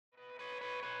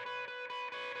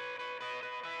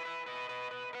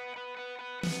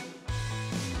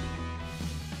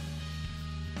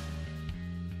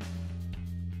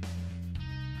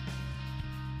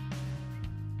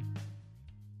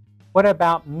What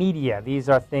about media? These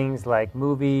are things like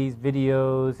movies,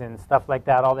 videos, and stuff like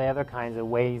that, all the other kinds of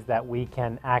ways that we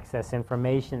can access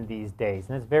information these days.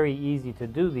 And it's very easy to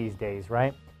do these days,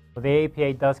 right? Well, the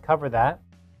APA does cover that.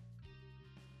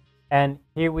 And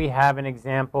here we have an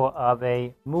example of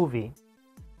a movie.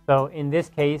 So in this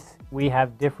case, we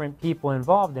have different people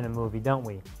involved in a movie, don't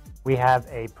we? We have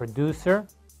a producer.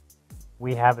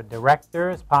 We have a director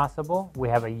as possible. We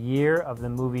have a year of the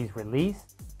movie's release.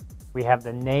 We have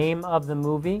the name of the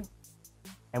movie,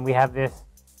 and we have this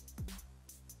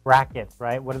brackets,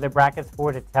 right? What are the brackets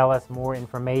for? To tell us more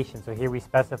information. So here we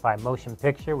specify motion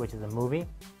picture, which is a movie,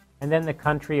 and then the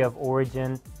country of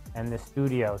origin and the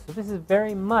studio. So this is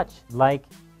very much like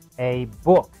a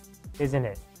book, isn't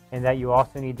it? In that you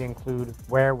also need to include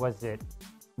where was it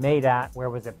made at, where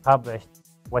was it published,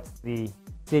 what's the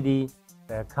city,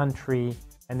 the country,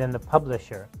 and then the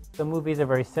publisher. So movies are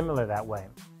very similar that way.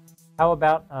 How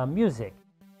about music?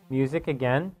 Music,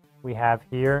 again, we have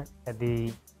here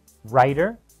the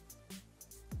writer,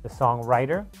 the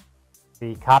songwriter,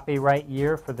 the copyright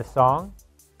year for the song,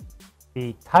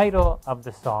 the title of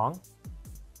the song,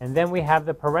 and then we have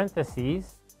the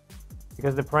parentheses,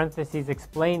 because the parentheses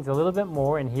explains a little bit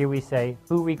more, and here we say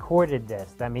who recorded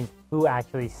this. That means who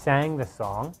actually sang the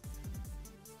song.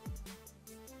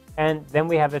 And then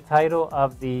we have the title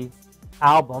of the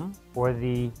album or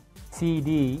the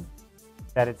CD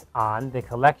that it's on, the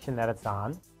collection that it's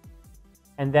on,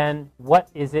 and then what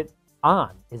is it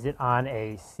on? Is it on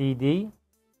a CD?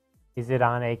 Is it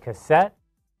on a cassette?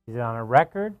 Is it on a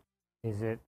record? Is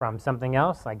it from something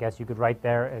else? I guess you could write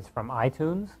there it's from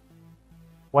iTunes.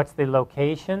 What's the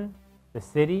location, the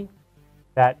city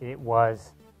that it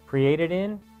was created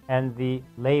in, and the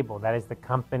label, that is the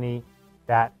company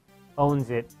that owns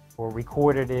it or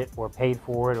recorded it or paid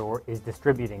for it or is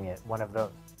distributing it, one of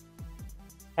those.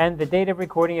 And the date of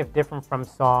recording, if different from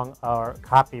song or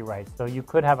copyright. So you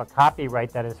could have a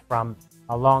copyright that is from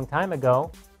a long time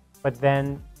ago, but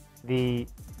then the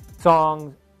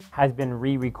song has been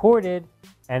re-recorded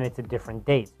and it's a different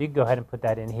date. So you can go ahead and put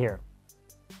that in here.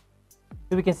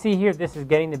 So we can see here this is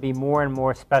getting to be more and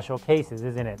more special cases,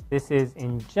 isn't it? This is,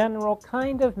 in general,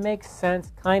 kind of makes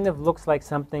sense, kind of looks like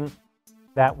something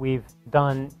that we've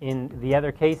done in the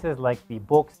other cases, like the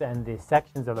books and the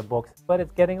sections of the books, but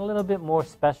it's getting a little bit more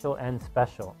special and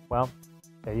special. Well,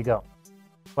 there you go.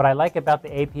 What I like about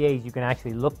the APA is you can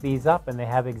actually look these up, and they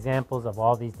have examples of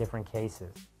all these different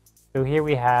cases. So here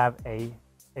we have a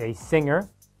singer,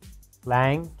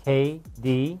 Lang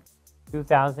K.D.,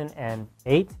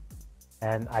 2008,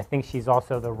 and I think she's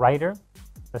also the writer.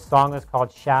 The song is called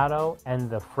Shadow and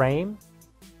the Frame.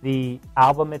 The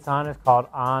album it's on is called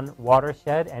On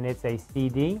Watershed, and it's a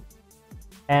CD.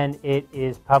 And it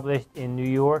is published in New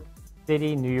York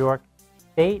City, New York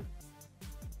State.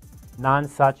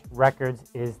 Nonsuch Records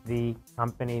is the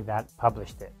company that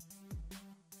published it.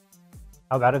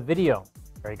 How about a video?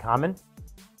 Very common.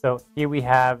 So here we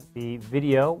have the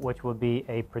video, which will be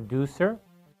a producer.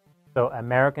 So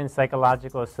American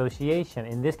Psychological Association.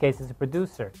 In this case, it's a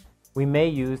producer. We may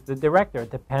use the director.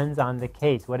 It depends on the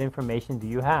case. What information do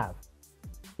you have?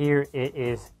 Here it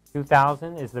is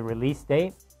 2000 is the release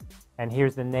date. And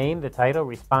here's the name, the title,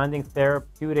 Responding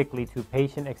Therapeutically to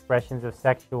Patient Expressions of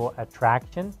Sexual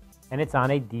Attraction. And it's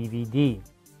on a DVD.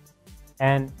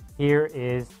 And here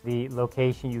is the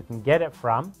location you can get it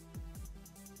from.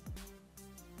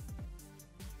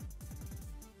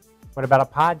 What about a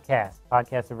podcast?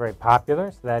 Podcasts are very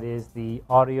popular. So that is the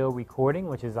audio recording,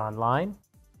 which is online.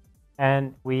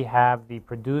 And we have the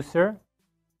producer,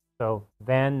 so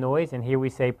Van Noyes, and here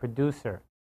we say producer.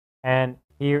 And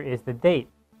here is the date.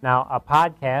 Now, a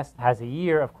podcast has a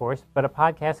year, of course, but a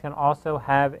podcast can also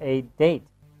have a date.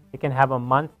 It can have a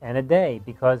month and a day,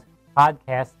 because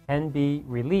podcasts can be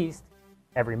released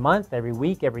every month, every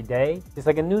week, every day, just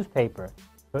like a newspaper.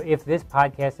 So if this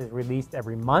podcast is released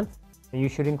every month, then you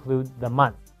should include the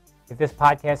month. If this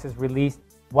podcast is released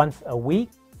once a week,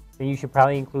 then you should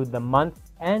probably include the month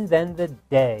and then the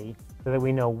day, so that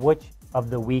we know which of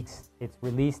the weeks it's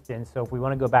released in. So if we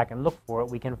want to go back and look for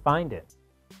it, we can find it.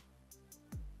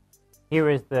 Here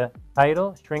is the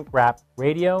title, Shrink Wrap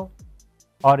Radio,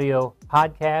 Audio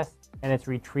Podcast, and it's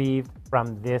retrieved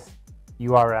from this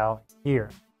URL here.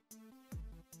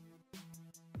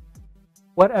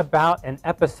 What about an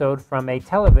episode from a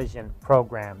television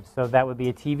program? So that would be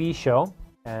a TV show,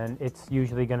 and it's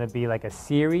usually going to be like a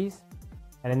series.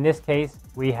 And in this case,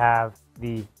 we have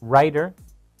the writer,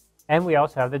 and we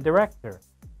also have the director.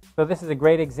 So this is a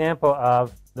great example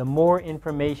of the more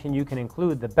information you can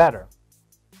include, the better.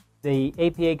 The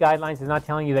APA guidelines is not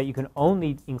telling you that you can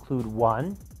only include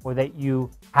one or that you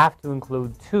have to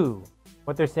include two.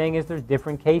 What they're saying is there's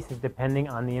different cases depending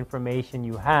on the information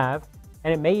you have,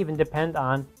 and it may even depend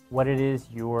on what it is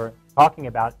you're talking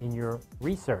about in your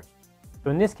research.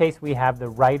 So in this case, we have the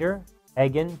writer,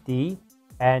 Egan D.,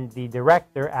 and the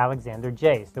director, Alexander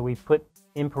J. So we put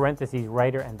in parentheses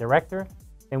writer and director.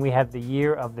 Then we have the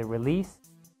year of the release,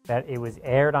 that it was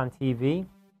aired on TV.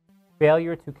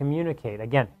 Failure to communicate.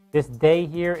 Again, this day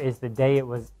here is the day it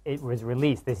was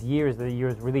released. This year is the year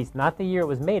it was released, not the year it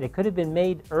was made. It could have been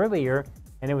made earlier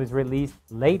and it was released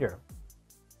later.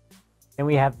 Then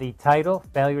we have the title,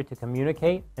 failure to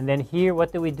communicate. And then here,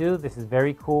 what do? This is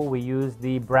very cool. We use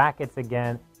the brackets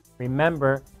again.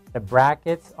 Remember, the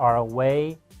brackets are a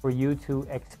way for you to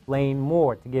explain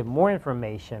more, to give more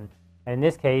information. And in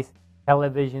this case,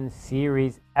 television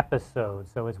series episode.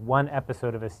 So it's one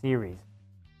episode of a series.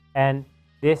 And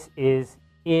this is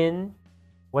in,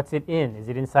 what's it in? Is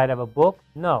it inside of a book?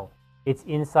 No, it's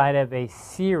inside of a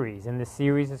series, and the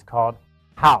series is called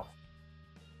House.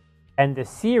 And the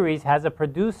series has a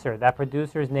producer. That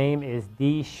producer's name is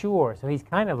D. Shore, so he's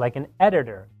kind of like an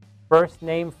editor. First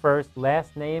name first,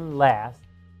 last name last.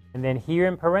 And then here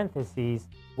in parentheses,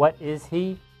 what is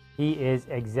he? He is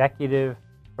executive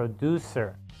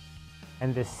producer.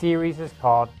 And the series is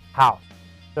called House.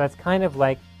 So that's kind of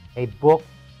like a book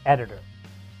editor.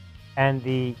 And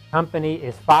the company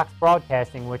is Fox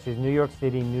Broadcasting, which is New York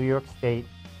City, New York State,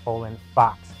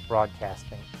 Fox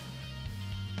Broadcasting.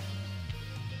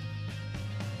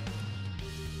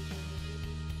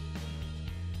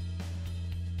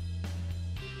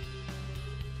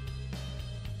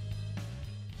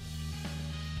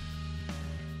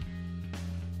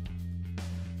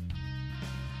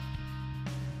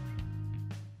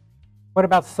 What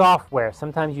about software?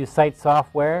 Sometimes you cite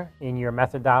software in your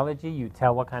methodology. You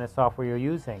tell what kind of software you're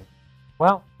using.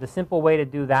 Well, the simple way to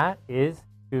do that is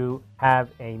to have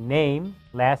a name,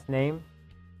 last name,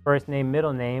 first name,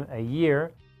 middle name, a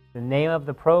year, the name of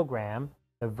the program,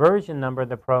 the version number of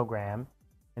the program,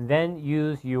 and then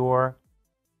use your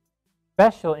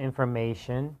special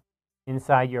information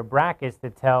inside your brackets to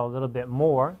tell a little bit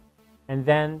more, and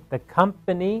then the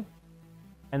company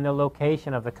and the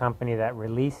location of the company that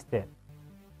released it.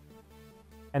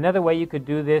 Another way you could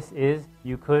do this is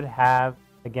you could have,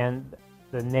 again,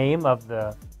 the name of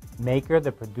the maker, the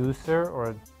producer,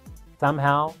 or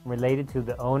somehow related to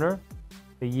the owner,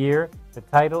 the year, the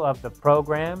title of the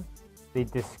program, the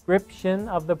description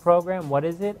of the program, what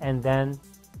is it, and then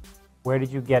where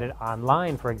did you get it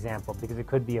online, for example, because it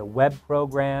could be a web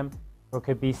program or it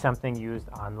could be something used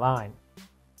online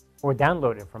or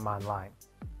downloaded from online.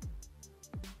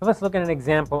 So let's look at an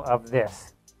example of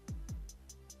this.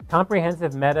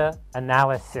 Comprehensive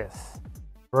Meta-Analysis,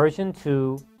 Version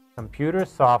 2, Computer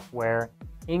Software,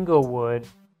 Inglewood,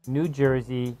 New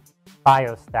Jersey,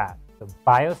 Biostat. So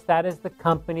Biostat is the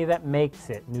company that makes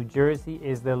it. New Jersey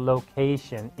is the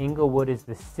location. Inglewood is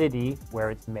the city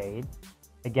where it's made.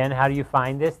 Again, how do you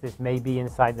find this? This may be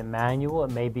inside the manual.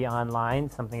 It may be online,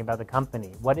 something about the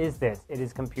company. What is this? It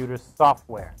is computer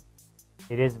software.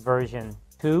 It is version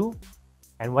 2.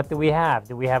 And what do we have?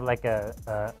 Do we have like a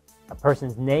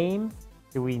person's name?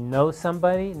 Do we know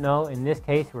somebody? No, in this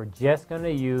case, we're just going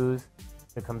to use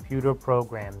the computer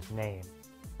program's name.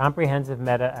 Comprehensive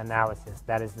Meta-Analysis.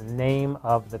 That is the name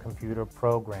of the computer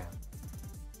program.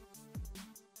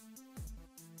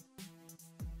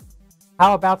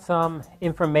 How about some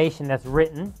information that's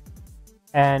written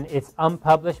and it's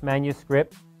unpublished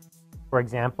manuscript, for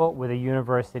example, with a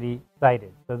university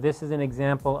cited? So this is an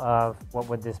example of, what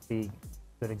would this be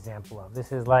a good example of?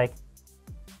 This is like,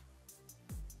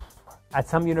 at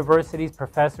some universities,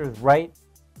 professors write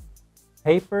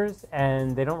papers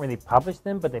and they don't really publish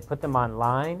them, but they put them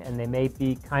online and they may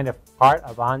be kind of part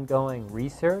of ongoing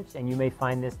research, and you may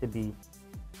find this to be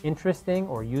interesting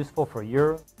or useful for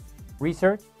your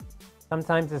research.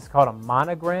 Sometimes it's called a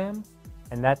monogram,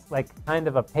 and that's like kind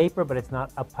of a paper, but it's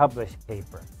not a published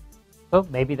paper. So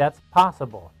maybe that's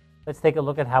possible. Let's take a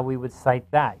look at how we would cite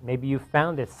that. Maybe you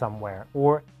found it somewhere,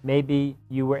 or maybe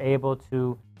you were able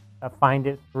to find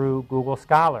it through Google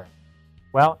Scholar.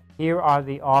 Well, here are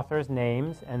the author's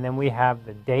names, and then we have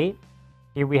the date.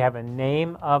 Here we have a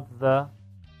name of the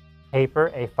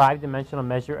paper, a 5-dimensional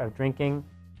measure of drinking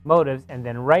motives, and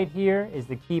then right here is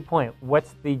the key point.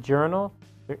 What's the journal?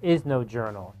 There is no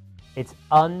journal. It's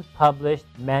unpublished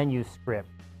manuscript.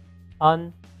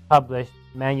 Unpublished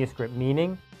manuscript,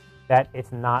 meaning that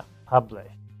it's not published.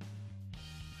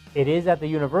 It is at the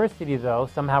university, though,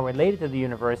 somehow related to the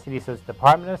university, so it's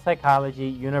Department of Psychology,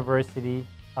 University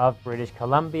of British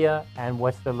Columbia, and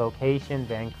what's the location?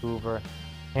 Vancouver,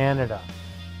 Canada.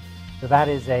 So that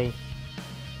is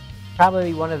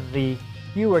probably one of the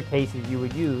fewer cases you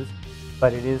would use,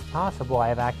 but it is possible. I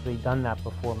have actually done that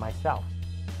before myself.